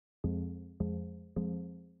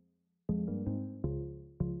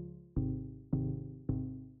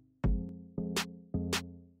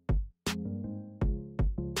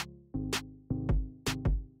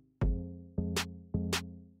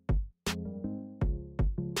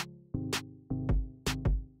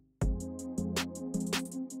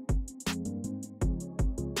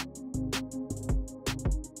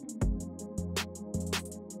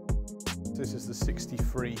This is the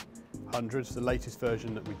 6300, the latest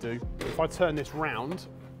version that we do. If I turn this round,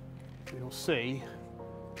 you'll see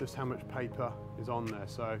just how much paper is on there.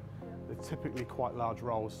 So they're typically quite large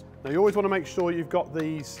rolls. Now you always want to make sure you've got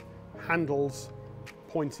these handles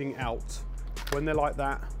pointing out. When they're like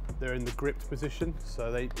that, they're in the gripped position.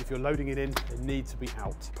 So if you're loading it in, they need to be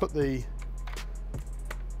out. Put the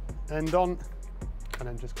end on and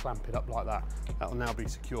then just clamp it up like that. That will now be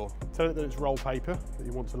secure. Tell it that it's roll paper that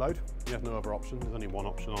you want to load. You have no other option, there's only one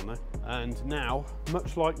option on there. And now,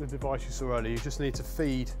 much like the device you saw earlier, you just need to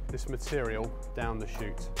feed this material down the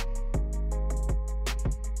chute.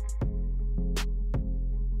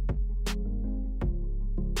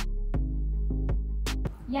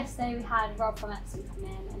 Yesterday we had Rob from Epson come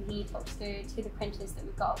in and he talked through two of the printers that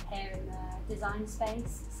we've got up here in the design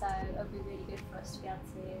space. So it'll be really good for us to be able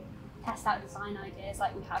to test out design ideas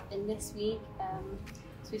like we have been this week.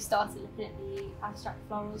 So we've started looking at the abstract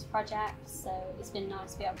florals project, so it's been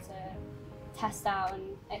nice to be able to test out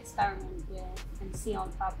and experiment with and see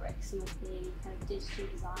on fabric some of the kind of digital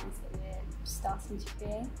designs that we're starting to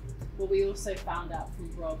create. What we also found out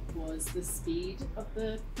from Rob was the speed of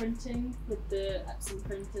the printing with the Epson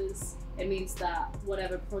printers. It means that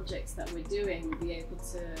whatever projects that we're doing, we'll be able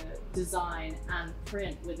to design and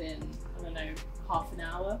print within, I don't know, half an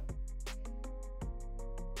hour.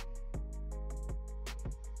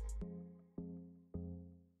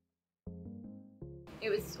 It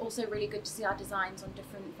was also really good to see our designs on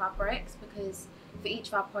different fabrics, because for each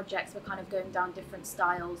of our projects we're kind of going down different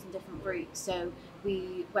styles and different routes. So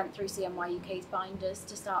we went through CMYUK's binders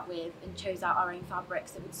to start with and chose out our own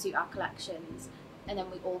fabrics that would suit our collections, and then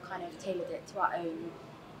we all kind of tailored it to our own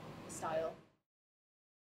style.